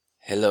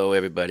Hello,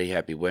 everybody.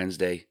 Happy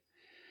Wednesday.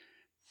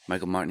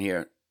 Michael Martin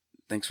here.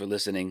 Thanks for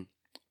listening.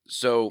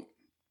 So,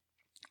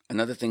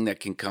 another thing that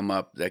can come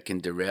up that can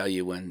derail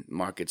you when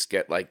markets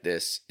get like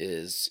this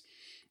is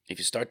if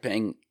you start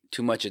paying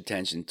too much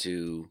attention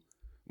to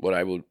what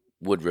I would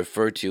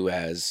refer to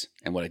as,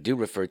 and what I do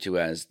refer to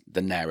as,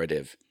 the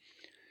narrative.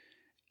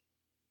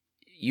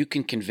 You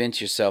can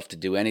convince yourself to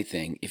do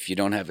anything if you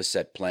don't have a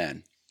set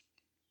plan.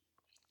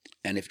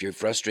 And if you're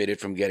frustrated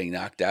from getting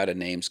knocked out of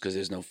names because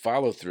there's no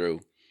follow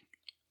through,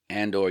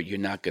 and or you're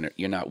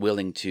not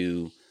willing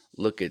to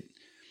look at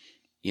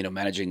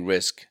managing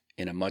risk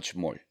in a much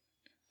more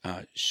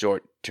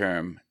short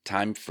term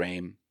time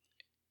frame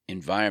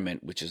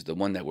environment, which is the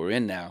one that we're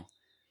in now,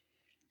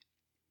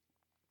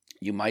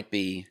 you might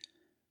be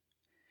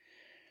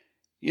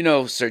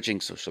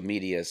searching social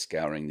media,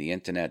 scouring the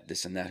internet,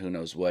 this and that. Who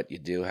knows what you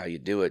do, how you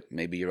do it.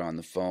 Maybe you're on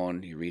the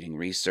phone, you're reading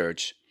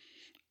research.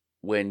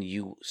 When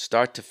you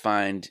start to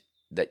find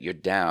that you're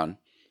down,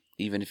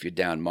 even if you're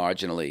down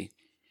marginally,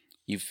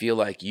 you feel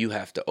like you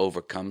have to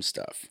overcome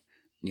stuff.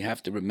 You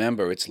have to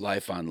remember it's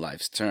life on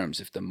life's terms.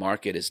 If the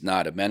market is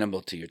not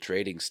amenable to your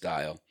trading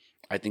style,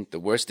 I think the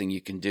worst thing you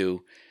can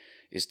do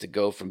is to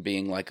go from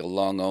being like a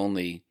long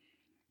only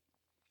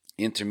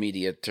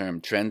intermediate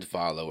term trend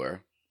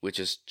follower, which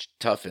is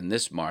tough in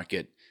this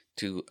market,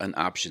 to an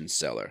option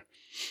seller,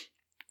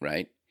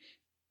 right?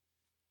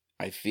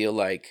 I feel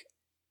like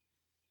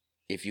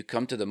if you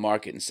come to the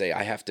market and say,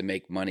 I have to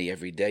make money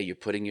every day, you're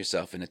putting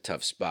yourself in a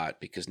tough spot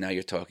because now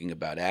you're talking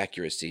about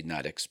accuracy,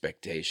 not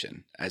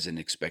expectation, as in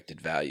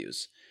expected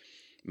values,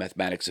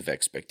 mathematics of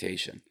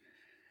expectation.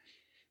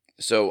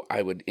 So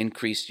I would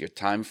increase your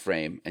time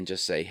frame and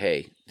just say,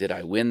 hey, did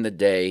I win the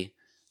day?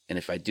 And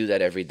if I do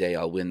that every day,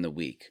 I'll win the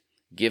week.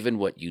 Given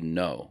what you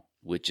know,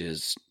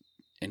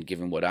 and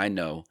given what I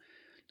know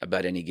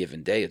about any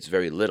given day, it's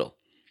very little.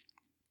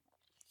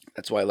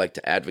 That's why I like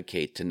to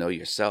advocate to know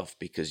yourself,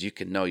 because you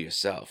can know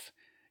yourself.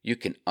 You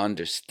can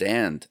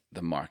understand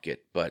the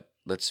market, but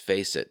let's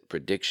face it,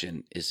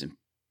 prediction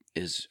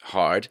is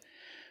hard.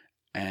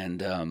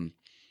 And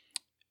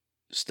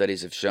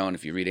studies have shown,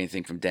 if you read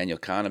anything from Daniel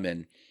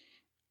Kahneman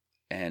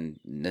and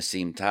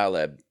Nassim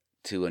Taleb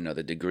to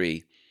another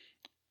degree,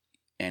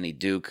 Annie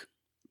Duke,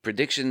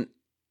 prediction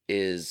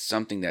is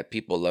something that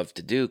people love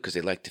to do because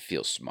they like to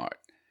feel smart.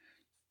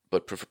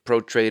 But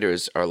pro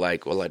traders are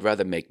like, well, I'd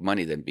rather make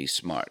money than be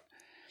smart.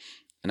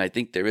 And I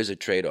think there is a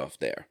trade-off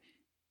there.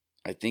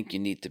 I think you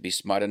need to be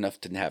smart enough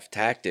to have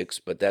tactics,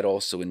 but that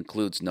also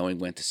includes knowing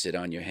when to sit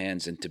on your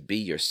hands and to be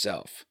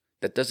yourself.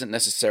 That doesn't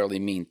necessarily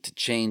mean to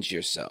change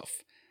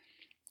yourself.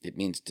 It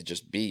means to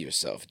just be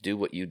yourself. Do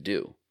what you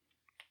do.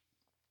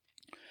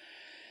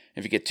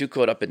 If you get too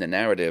caught up in the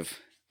narrative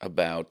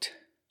about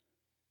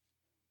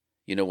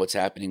what's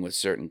happening with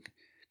certain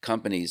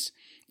companies,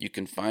 you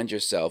can find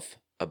yourself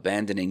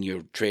abandoning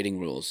your trading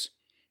rules.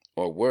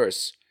 Or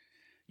worse,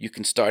 you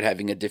can start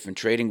having a different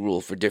trading rule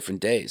for different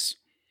days.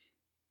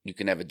 You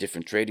can have a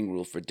different trading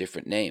rule for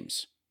different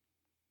names.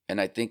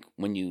 And I think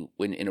when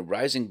in a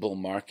rising bull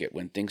market,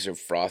 when things are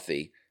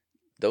frothy,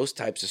 those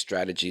types of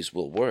strategies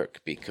will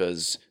work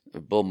because the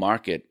bull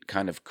market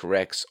kind of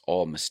corrects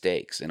all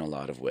mistakes in a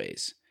lot of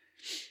ways.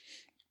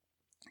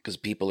 Because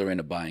people are in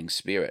a buying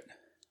spirit.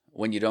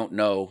 When you don't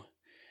know,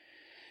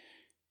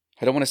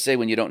 I don't want to say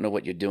when you don't know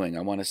what you're doing.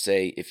 I want to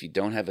say if you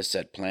don't have a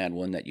set plan,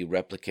 one that you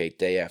replicate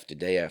day after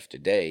day after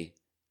day,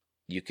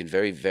 you can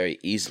very, very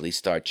easily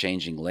start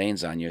changing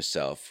lanes on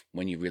yourself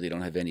when you really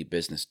don't have any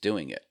business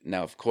doing it.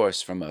 Now, of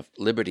course, from a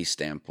liberty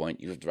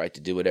standpoint, you have the right to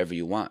do whatever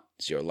you want.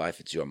 It's your life,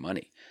 it's your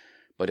money.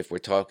 But if we're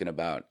talking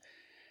about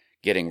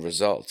getting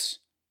results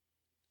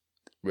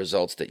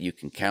that you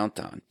can count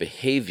on,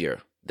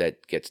 behavior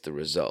that gets the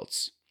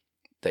results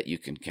that you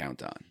can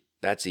count on,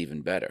 that's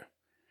even better.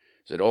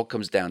 So it all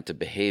comes down to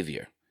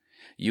behavior.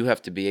 You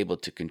have to be able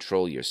to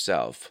control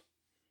yourself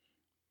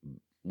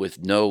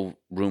with no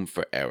room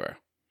for error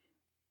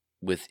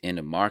within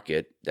a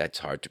market that's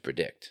hard to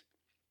predict.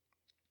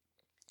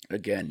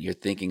 Again, you're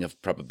thinking of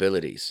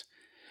probabilities.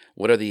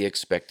 What are the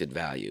expected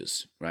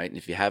values, right? And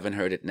if you haven't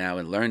heard it now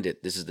and learned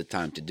it, this is the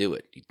time to do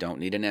it. You don't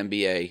need an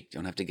MBA. You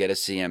don't have to get a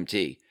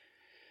CMT.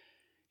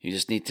 You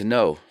just need to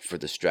know for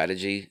the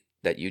strategy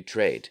that you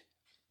trade,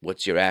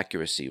 what's your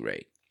accuracy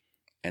rate?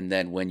 And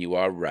then when you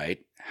are right,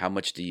 how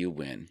much do you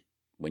win?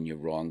 When you're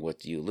wrong, what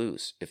do you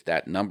lose? If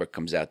that number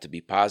comes out to be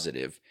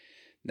positive,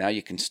 now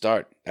you can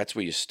start. That's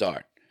where you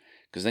start.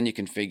 Because then you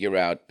can figure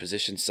out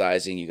position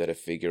sizing. You got to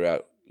figure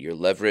out your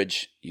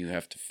leverage. You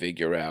have to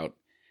figure out,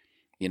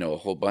 a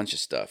whole bunch of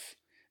stuff.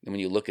 And when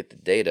you look at the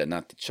data,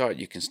 not the chart,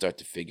 you can start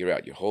to figure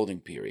out your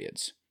holding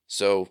periods.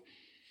 So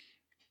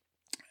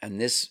in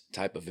this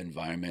type of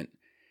environment,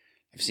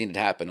 I've seen it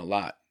happen a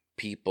lot.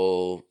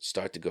 People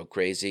start to go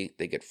crazy.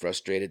 They get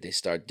frustrated. They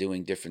start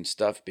doing different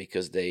stuff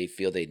because they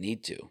feel they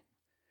need to.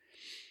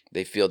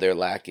 They feel they're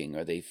lacking,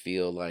 or they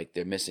feel like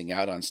they're missing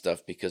out on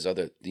stuff because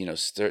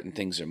certain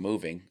things are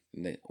moving.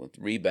 And with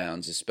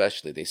rebounds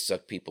especially, they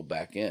suck people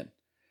back in.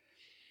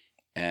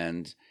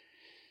 And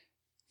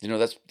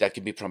that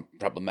could be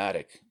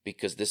problematic,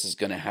 because this is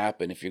going to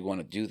happen if you're going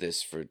to do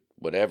this for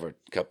whatever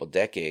couple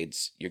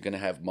decades. You're going to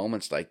have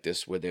moments like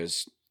this where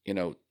there's,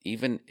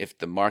 even if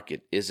the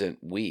market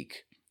isn't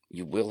weak,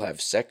 you will have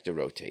sector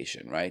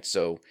rotation, right?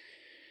 So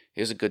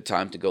here's a good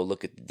time to go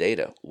look at the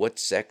data. What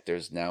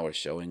sectors now are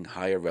showing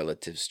higher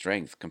relative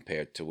strength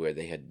compared to where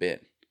they had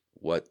been?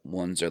 What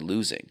ones are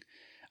losing?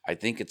 I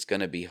think it's going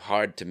to be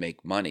hard to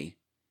make money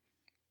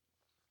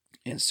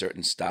in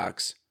certain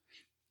stocks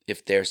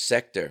if their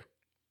sector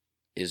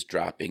is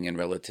dropping in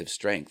relative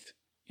strength.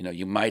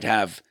 You might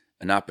have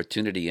an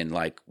opportunity in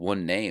like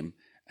one name,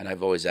 and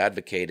I've always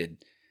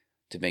advocated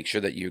to make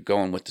sure that you're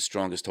going with the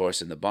strongest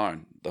horse in the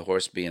barn, the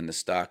horse being the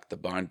stock, the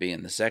barn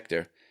being the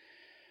sector.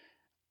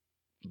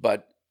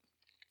 But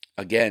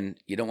again,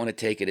 you don't want to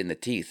take it in the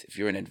teeth. If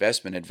you're an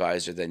investment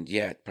advisor, then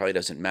yeah, it probably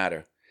doesn't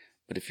matter.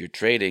 But if you're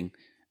trading,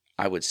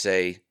 I would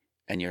say,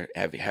 and you're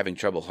having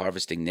trouble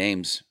harvesting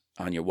names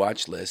on your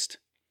watch list,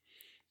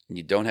 and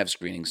you don't have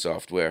screening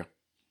software,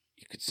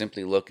 you could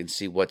simply look and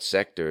see what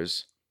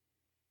sectors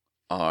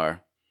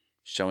are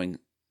showing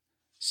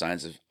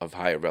signs of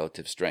higher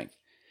relative strength.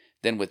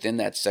 Then within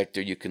that sector,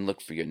 you can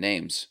look for your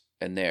names,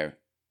 and there,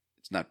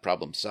 it's not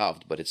problem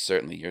solved, but it's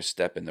certainly your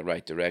step in the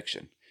right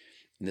direction.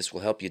 And this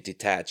will help you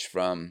detach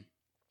from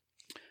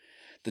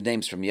the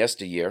names from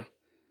yesteryear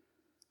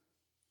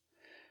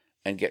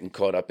and getting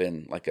caught up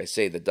in, like I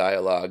say, the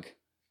dialogue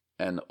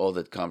and all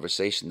the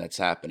conversation that's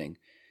happening.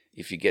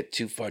 If you get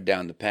too far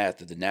down the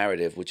path of the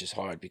narrative, which is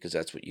hard because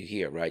that's what you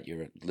hear, right?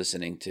 You're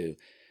listening to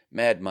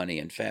Mad Money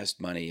and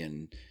Fast Money,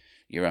 and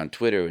you're on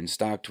Twitter and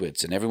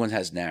StockTwits, and everyone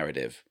has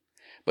narrative.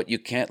 But you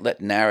can't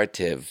let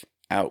narrative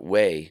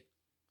outweigh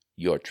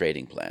your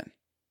trading plan,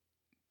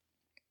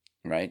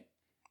 right?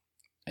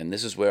 And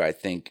this is where I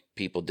think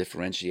people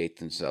differentiate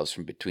themselves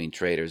from between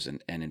traders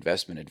and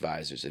investment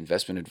advisors.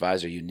 Investment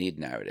advisor, you need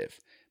narrative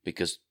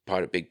because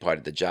a big part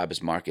of the job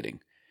is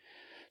marketing.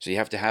 So you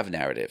have to have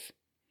narrative.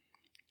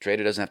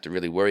 Trader doesn't have to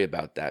really worry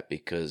about that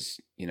because,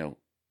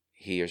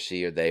 he or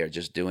she or they are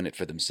just doing it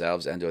for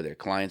themselves and or their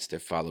clients. They're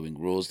following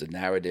rules. The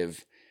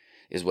narrative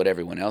is what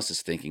everyone else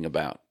is thinking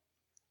about.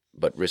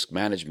 But risk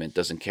management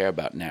doesn't care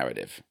about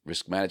narrative.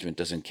 Risk management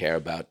doesn't care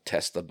about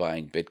Tesla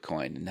buying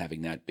Bitcoin and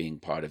having that being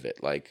part of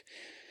it. Like,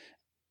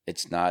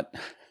 it's not,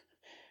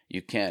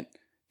 you can't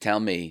tell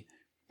me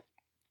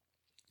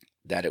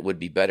that it would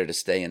be better to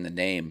stay in the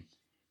name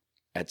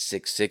at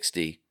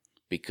 660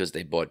 because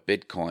they bought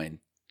Bitcoin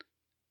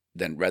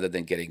than rather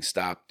than getting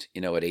stopped,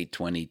 at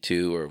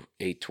 822 or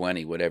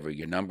 820, whatever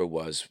your number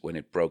was when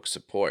it broke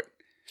support,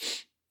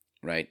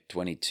 right?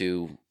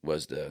 22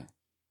 was the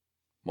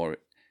more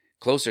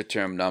closer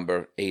term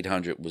number,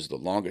 800 was the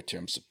longer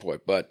term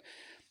support, but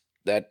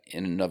that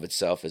in and of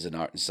itself is an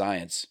art and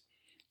science.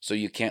 So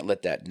you can't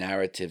let that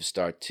narrative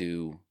start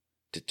to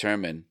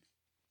determine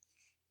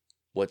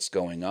what's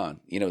going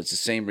on. It's the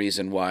same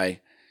reason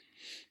why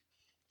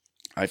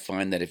I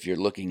find that if you're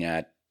looking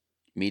at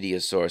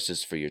media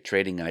sources for your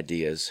trading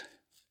ideas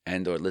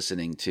and or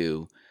listening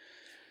to,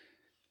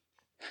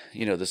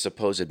 the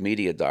supposed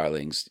media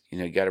darlings,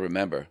 you got to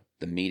remember,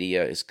 the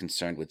media is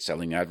concerned with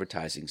selling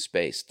advertising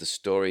space. The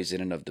stories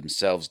in and of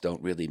themselves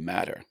don't really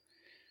matter.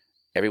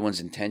 Everyone's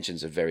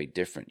intentions are very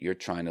different. You're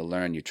trying to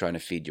learn. You're trying to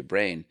feed your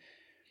brain.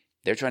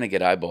 They're trying to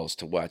get eyeballs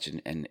to watch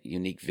and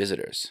unique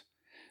visitors,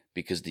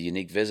 because the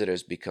unique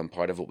visitors become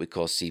part of what we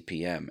call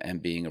CPM,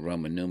 and being a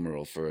Roman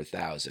numeral for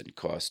 1,000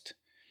 cost,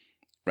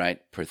 right,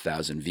 per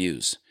 1,000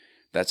 views.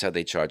 That's how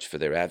they charge for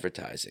their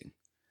advertising,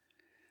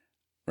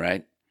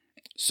 right?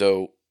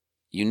 So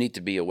you need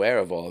to be aware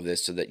of all of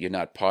this so that you're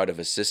not part of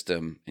a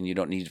system and you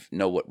don't need to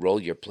know what role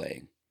you're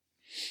playing.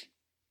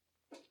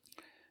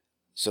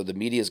 So the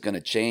media is going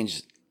to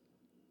change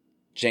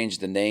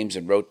the names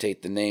and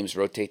rotate the names,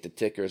 rotate the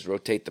tickers,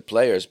 rotate the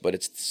players, but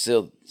it's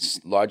still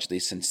largely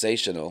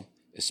sensational,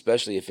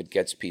 especially if it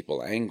gets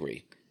people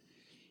angry,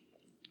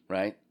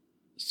 right?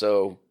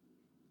 So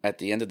at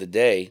the end of the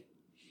day,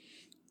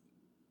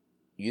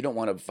 you don't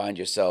want to find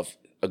yourself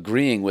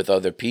agreeing with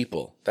other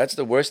people. That's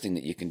the worst thing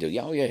that you can do.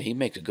 Yeah, oh yeah, he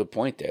makes a good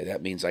point there.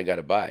 That means I got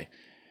to buy.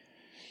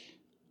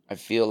 I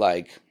feel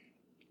like,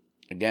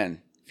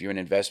 again, if you're an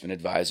investment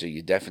advisor,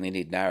 you definitely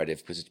need narrative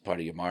because it's part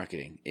of your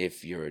marketing.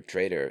 If you're a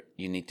trader,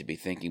 you need to be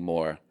thinking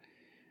more,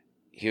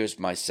 here's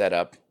my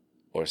setup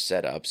or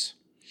setups,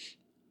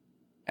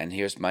 and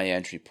here's my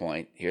entry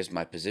point, here's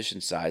my position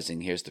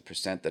sizing, here's the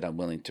percent that I'm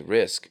willing to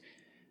risk.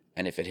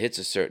 And if it hits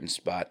a certain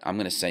spot, I'm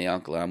going to say,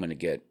 uncle, I'm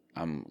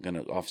going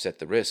to offset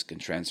the risk and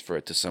transfer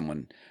it to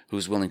someone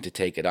who's willing to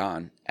take it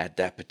on at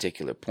that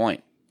particular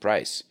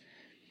price.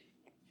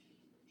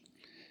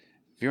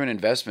 If you're an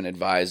investment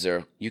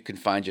advisor, you can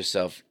find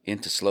yourself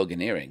into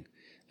sloganeering.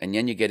 And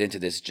then you get into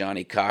this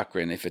Johnny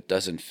Cochran, if it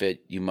doesn't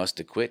fit, you must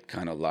acquit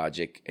kind of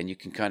logic. And you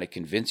can kind of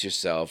convince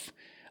yourself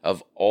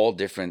of all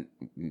different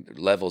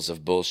levels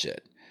of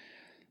bullshit,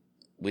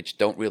 which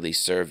don't really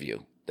serve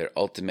you. They're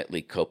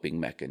ultimately coping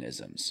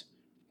mechanisms.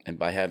 And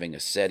by having a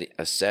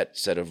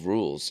set of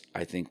rules,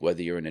 I think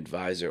whether you're an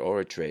advisor or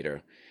a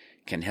trader,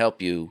 can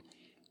help you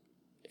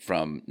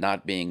from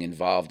not being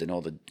involved in all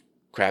the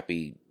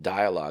crappy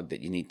dialogue that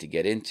you need to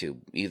get into,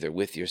 either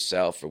with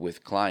yourself or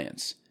with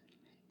clients.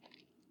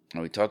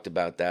 And we talked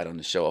about that on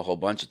the show a whole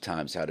bunch of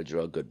times, how to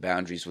draw good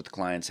boundaries with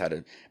clients, how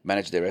to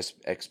manage their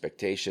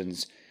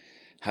expectations,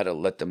 how to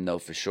let them know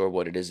for sure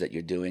what it is that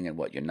you're doing and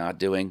what you're not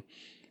doing,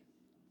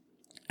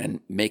 and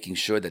making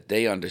sure that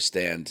they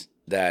understand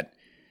that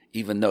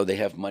even though they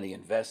have money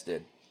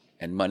invested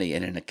and money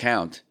in an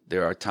account,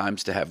 there are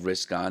times to have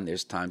risk on,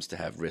 there's times to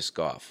have risk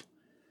off.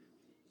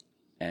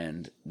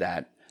 And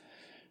that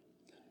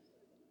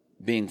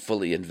being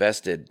fully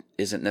invested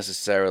isn't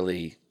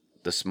necessarily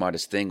the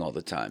smartest thing all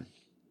the time.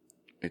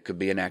 It could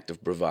be an act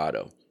of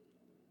bravado.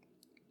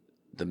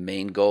 The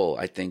main goal,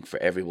 I think, for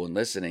everyone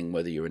listening,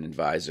 whether you're an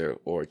advisor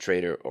or a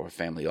trader or a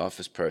family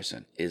office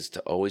person, is to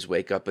always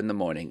wake up in the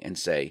morning and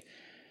say,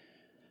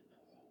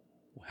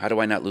 how do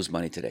I not lose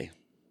money today?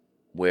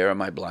 Where are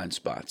my blind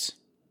spots?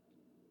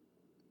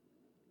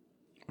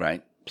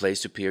 Right? Play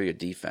superior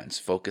defense.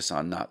 Focus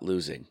on not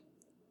losing.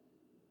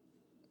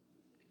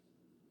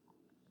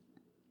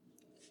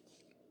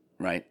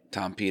 Right?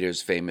 Tom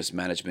Peters, famous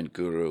management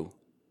guru,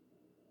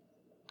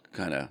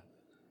 I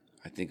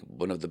think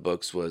one of the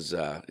books was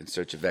In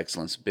Search of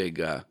Excellence,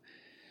 big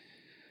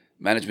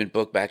management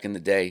book back in the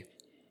day.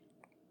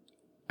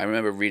 I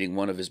remember reading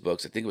one of his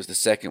books, I think it was the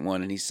second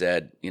one, and he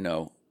said,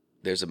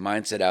 there's a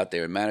mindset out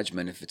there in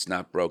management, if it's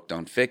not broke,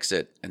 don't fix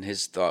it. And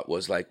his thought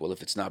was like, well,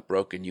 if it's not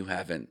broken, you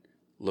haven't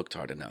looked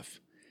hard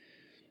enough.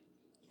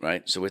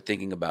 Right? So we're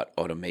thinking about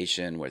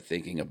automation, we're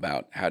thinking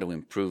about how to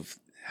improve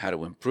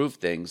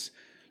things.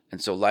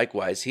 And so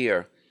likewise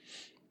here,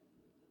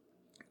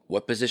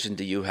 what position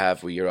do you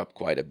have where you're up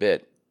quite a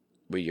bit,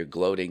 where you're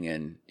gloating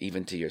and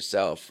even to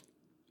yourself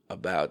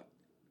about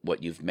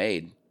what you've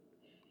made?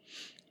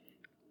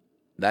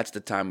 That's the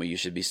time where you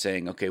should be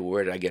saying, okay,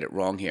 where did I get it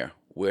wrong here?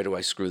 Where do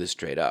I screw this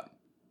trade up?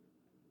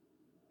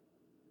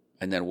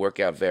 And then work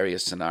out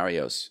various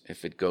scenarios.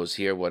 If it goes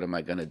here, what am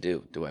I going to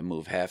do? Do I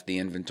move half the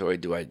inventory?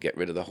 Do I get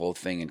rid of the whole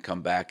thing and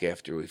come back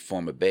after we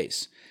form a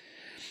base?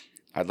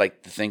 I'd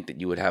like to think that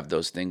you would have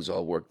those things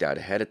all worked out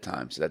ahead of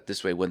time so that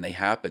this way when they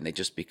happen, they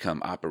just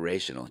become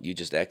operational. You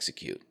just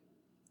execute.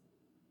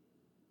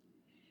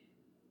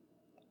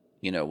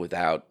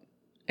 Without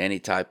any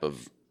type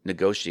of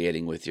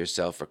negotiating with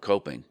yourself or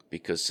coping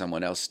because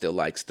someone else still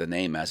likes the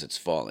name as it's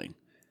falling,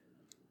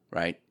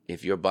 right?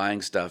 If you're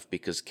buying stuff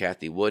because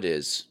Kathy Wood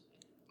is,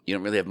 you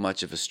don't really have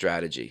much of a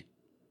strategy,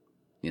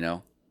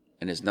 and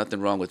there's nothing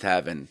wrong with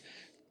having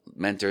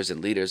mentors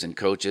and leaders and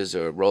coaches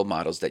or role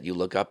models that you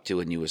look up to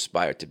and you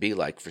aspire to be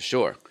like, for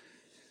sure.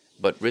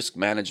 But risk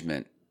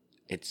management,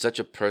 it's such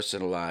a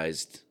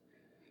personalized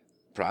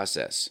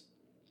process.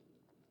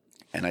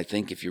 And I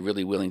think if you're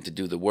really willing to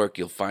do the work,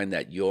 you'll find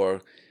that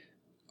your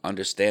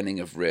understanding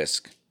of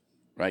risk,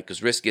 right?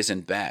 Because risk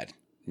isn't bad,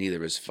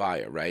 neither is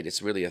fire, right?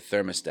 It's really a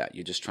thermostat.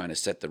 You're just trying to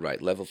set the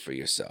right level for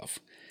yourself.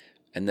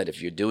 And that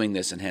if you're doing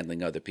this and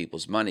handling other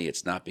people's money,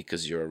 it's not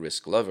because you're a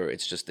risk lover.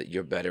 It's just that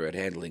you're better at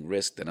handling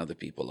risk than other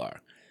people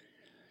are.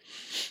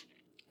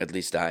 At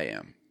least I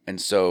am. And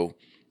so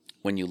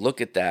when you look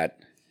at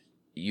that,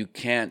 you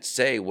can't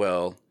say,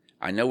 well,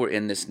 I know we're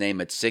in this name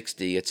at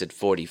 60, it's at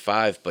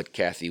 45, but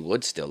Kathy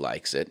Wood still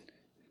likes it.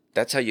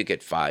 That's how you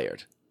get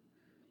fired.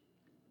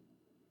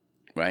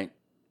 Right?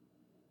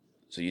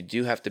 So you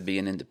do have to be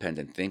an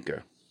independent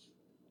thinker.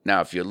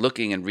 Now, if you're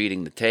looking and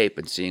reading the tape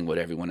and seeing what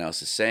everyone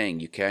else is saying,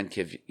 you can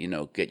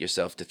get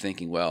yourself to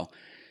thinking, well,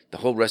 the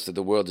whole rest of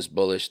the world is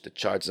bullish, the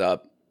chart's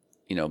up,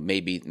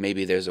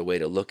 maybe there's a way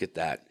to look at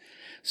that.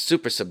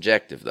 Super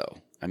subjective, though.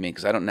 I mean,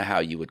 because I don't know how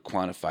you would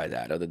quantify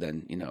that other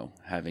than,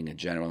 having a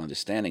general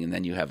understanding, and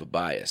then you have a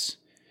bias.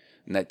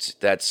 And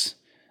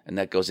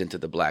that goes into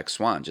the black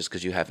swan. Just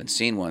because you haven't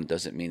seen one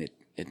doesn't mean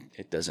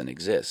it doesn't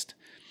exist.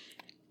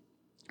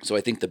 So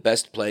I think the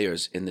best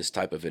players in this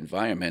type of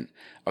environment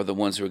are the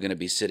ones who are going to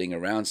be sitting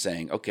around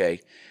saying,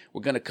 okay,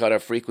 we're going to cut our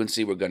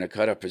frequency, we're going to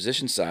cut our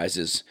position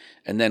sizes,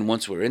 and then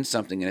once we're in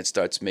something and it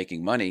starts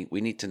making money,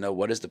 we need to know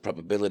what is the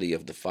probability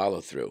of the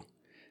follow-through.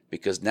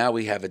 Because now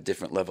we have a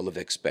different level of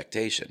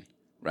expectation,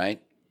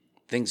 right?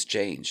 Things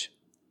change.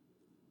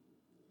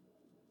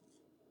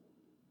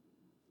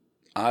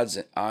 Odds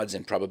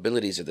and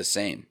probabilities are the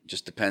same.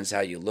 Just depends how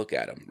you look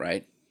at them,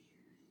 right?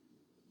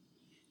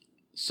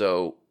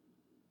 So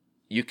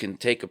you can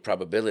take a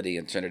probability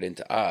and turn it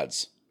into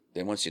odds.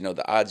 Then once you know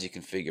the odds, you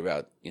can figure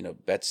out,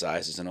 bet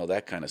sizes and all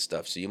that kind of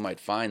stuff. So you might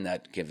find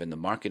that given the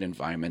market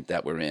environment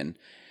that we're in,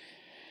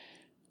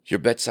 your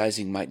bet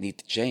sizing might need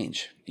to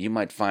change. You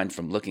might find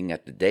from looking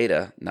at the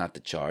data, not the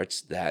charts,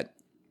 that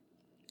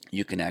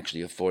you can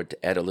actually afford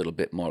to add a little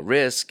bit more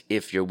risk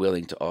if you're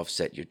willing to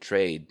offset your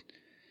trade,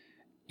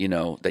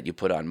 that you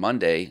put on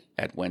Monday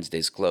at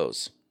Wednesday's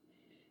close,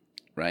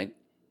 right?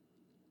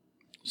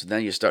 So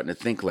then you're starting to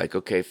think like,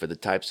 okay, for the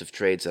types of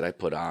trades that I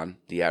put on,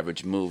 the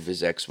average move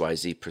is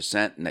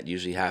XYZ%, and that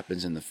usually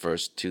happens in the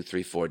first 2,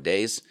 3, 4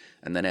 days.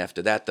 And then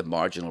after that, the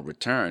marginal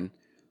return,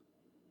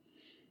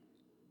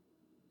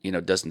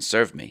 doesn't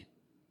serve me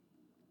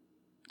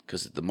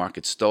because the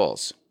market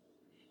stalls.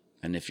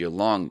 And if you're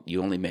long,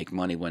 you only make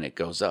money when it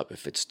goes up.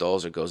 If it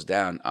stalls or goes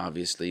down,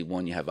 obviously,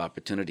 one, you have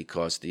opportunity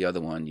cost. The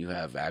other one, you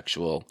have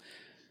actual,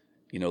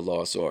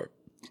 loss or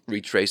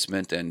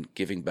retracement and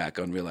giving back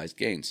unrealized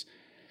gains.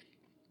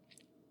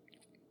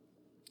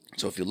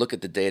 So if you look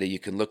at the data, you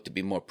can look to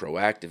be more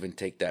proactive and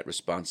take that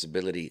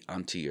responsibility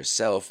onto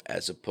yourself,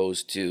 as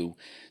opposed to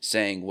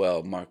saying,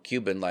 well, Mark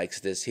Cuban likes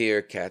this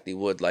here, Kathy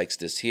Wood likes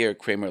this here,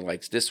 Kramer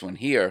likes this one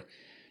here.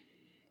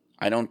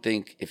 I don't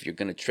think if you're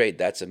going to trade,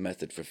 that's a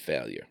method for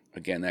failure.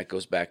 Again, that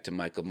goes back to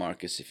Michael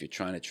Marcus. If you're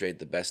trying to trade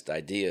the best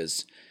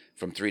ideas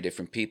from 3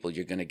 different people,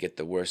 you're going to get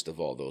the worst of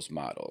all those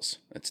models.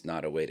 That's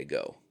not a way to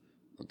go.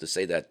 To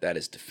say that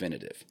is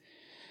definitive.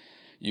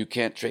 You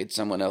can't trade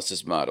someone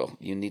else's model.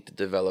 You need to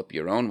develop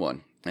your own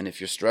one. And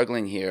if you're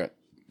struggling here,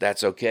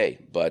 that's okay.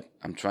 But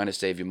I'm trying to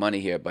save you money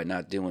here by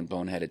not doing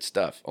boneheaded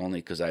stuff, only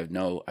because I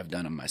know I've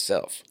done it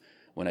myself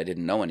when I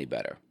didn't know any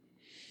better.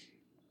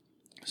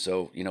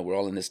 So, we're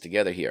all in this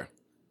together here.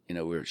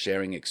 We're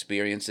sharing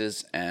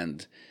experiences,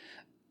 and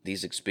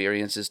these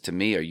experiences to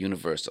me are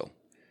universal.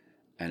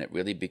 And it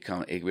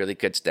really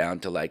gets down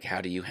to, like,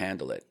 how do you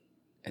handle it?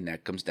 And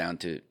that comes down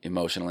to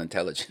emotional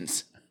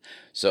intelligence.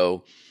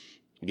 So,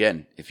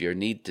 again, if you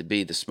need to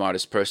be the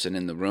smartest person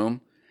in the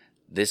room,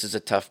 this is a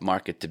tough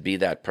market to be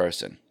that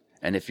person.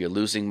 And if you're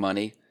losing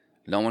money,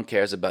 no one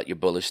cares about your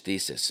bullish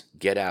thesis.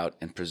 Get out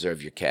and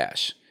preserve your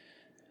cash,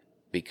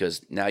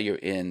 because now you're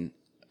in,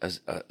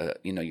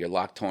 you're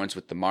locked horns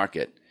with the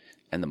market,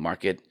 and the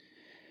market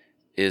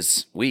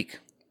is weak.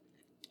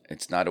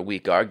 It's not a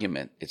weak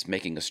argument. It's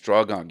making a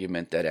strong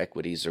argument that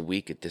equities are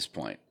weak at this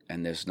point,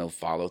 and there's no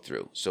follow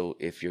through. So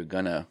if you're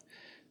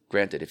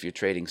granted, if you're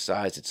trading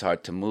size, it's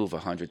hard to move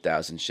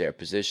 100,000 share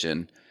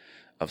position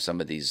of some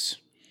of these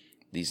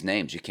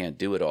names. You can't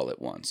do it all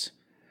at once.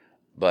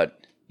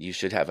 But you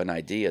should have an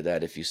idea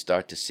that if you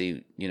start to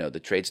see, the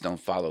trades don't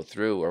follow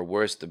through, or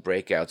worse, the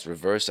breakouts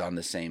reverse on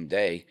the same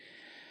day,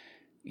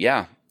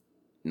 your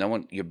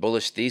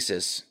bullish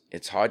thesis,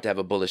 it's hard to have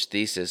a bullish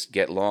thesis,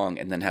 get long,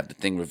 and then have the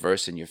thing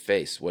reverse in your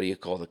face. What do you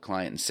call the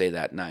client and say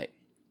that night?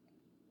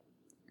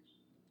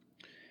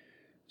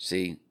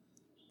 See,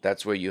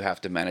 that's where you have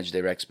to manage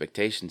their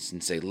expectations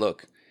and say,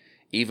 look,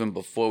 even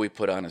before we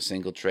put on a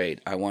single trade,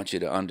 I want you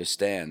to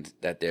understand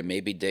that there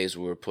may be days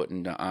where we're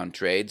putting on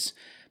trades,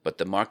 but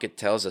the market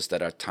tells us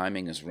that our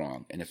timing is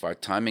wrong. And if our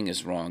timing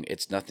is wrong,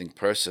 it's nothing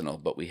personal,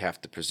 but we have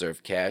to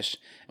preserve cash,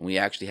 and we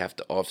actually have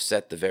to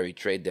offset the very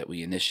trade that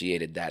we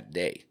initiated that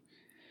day.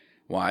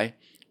 Why?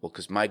 Well,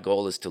 because my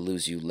goal is to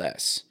lose you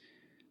less.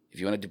 If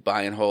you want to do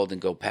buy and hold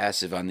and go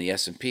passive on the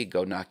S&P,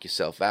 go knock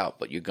yourself out,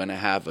 but you're going to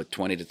have a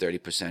 20 to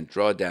 30%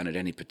 drawdown at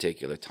any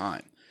particular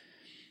time.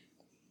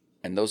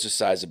 And those are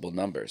sizable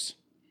numbers.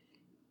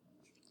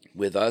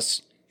 With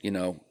us,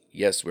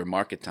 yes, we're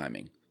market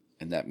timing.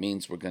 And that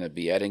means we're going to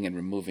be adding and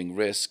removing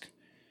risk,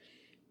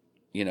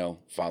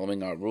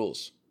 following our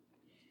rules.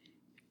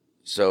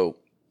 So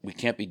we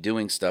can't be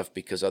doing stuff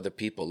because other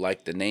people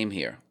like the name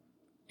here,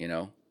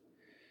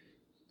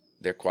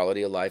 Their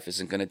quality of life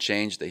isn't going to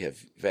change. They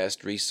have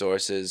vast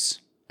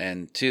resources.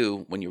 And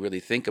 2, when you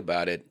really think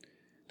about it,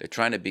 they're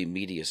trying to be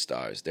media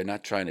stars. They're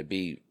not trying to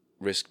be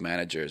risk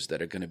managers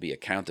that are going to be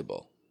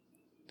accountable.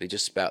 They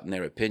just spout in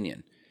their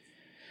opinion.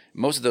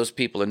 Most of those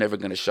people are never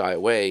going to shy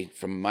away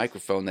from a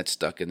microphone that's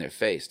stuck in their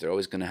face. They're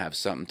always going to have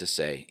something to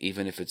say,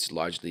 even if it's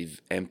largely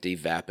empty,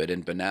 vapid,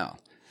 and banal,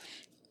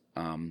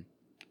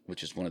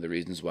 which is one of the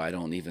reasons why I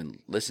don't even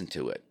listen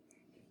to it.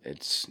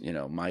 It's,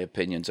 my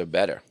opinions are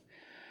better.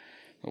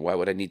 Why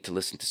would I need to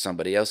listen to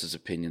somebody else's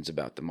opinions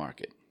about the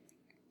market?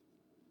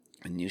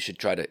 And you should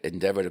try to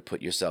endeavor to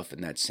put yourself in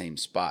that same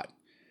spot.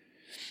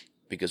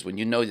 Because when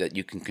you know that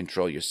you can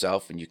control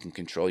yourself and you can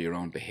control your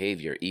own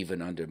behavior,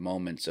 even under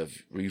moments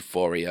of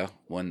euphoria,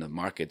 when the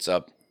market's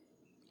up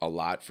a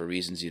lot for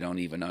reasons you don't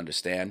even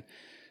understand,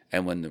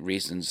 and when the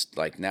reasons,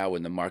 like now,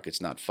 when the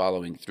market's not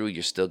following through,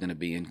 you're still going to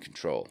be in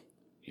control.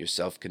 You're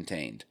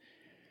self-contained.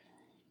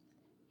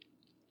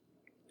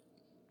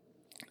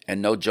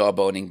 And no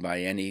jawboning by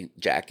any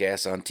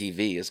jackass on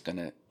TV is going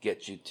to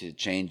get you to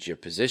change your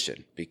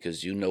position,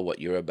 because you know what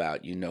you're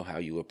about. You know how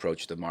you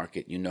approach the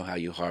market. You know how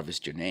you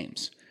harvest your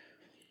names.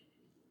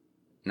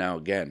 Now,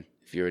 again,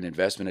 if you're an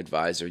investment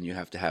advisor and you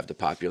have to have the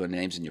popular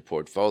names in your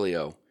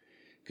portfolio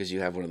because you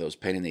have one of those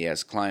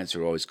pain-in-the-ass clients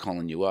who are always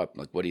calling you up,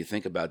 like, what do you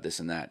think about this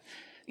and that?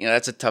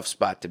 That's a tough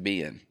spot to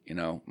be in.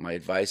 My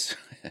advice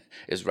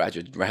is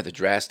rather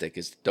drastic,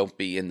 is don't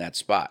be in that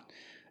spot.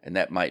 And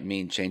that might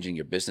mean changing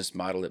your business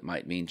model. It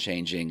might mean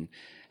changing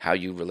how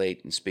you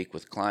relate and speak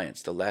with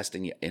clients. The last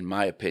thing, in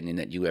my opinion,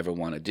 that you ever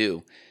want to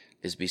do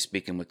is be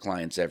speaking with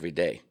clients every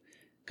day,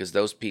 because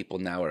those people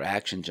now are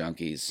action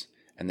junkies,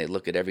 and they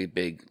look at every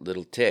big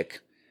little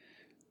tick,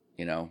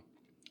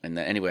 And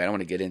anyway, I don't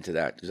want to get into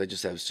that because I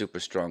just have super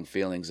strong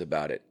feelings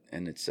about it,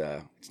 and it's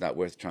not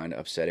worth trying to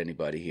upset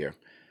anybody here.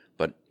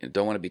 But you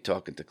don't want to be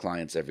talking to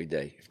clients every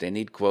day. If they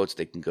need quotes,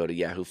 they can go to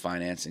Yahoo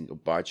Financing or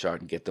Bar Chart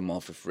and get them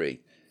all for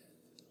free.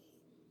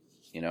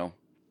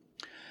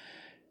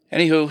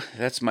 Anywho,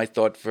 that's my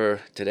thought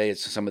for today.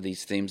 It's some of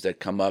these themes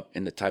that come up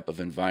in the type of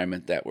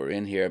environment that we're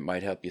in here. It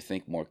might help you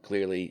think more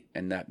clearly,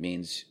 and that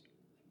means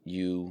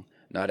you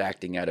not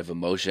acting out of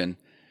emotion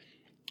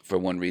for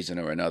one reason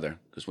or another.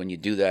 Because when you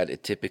do that,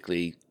 it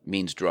typically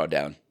means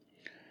drawdown.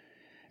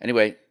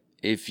 Anyway,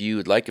 if you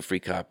would like a free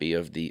copy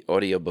of the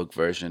audiobook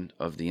version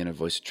of The Inner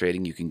Voice of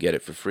Trading, you can get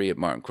it for free at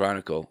Martin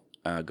Chronicle.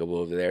 Go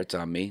over there. It's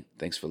on me.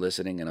 Thanks for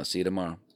listening, and I'll see you tomorrow.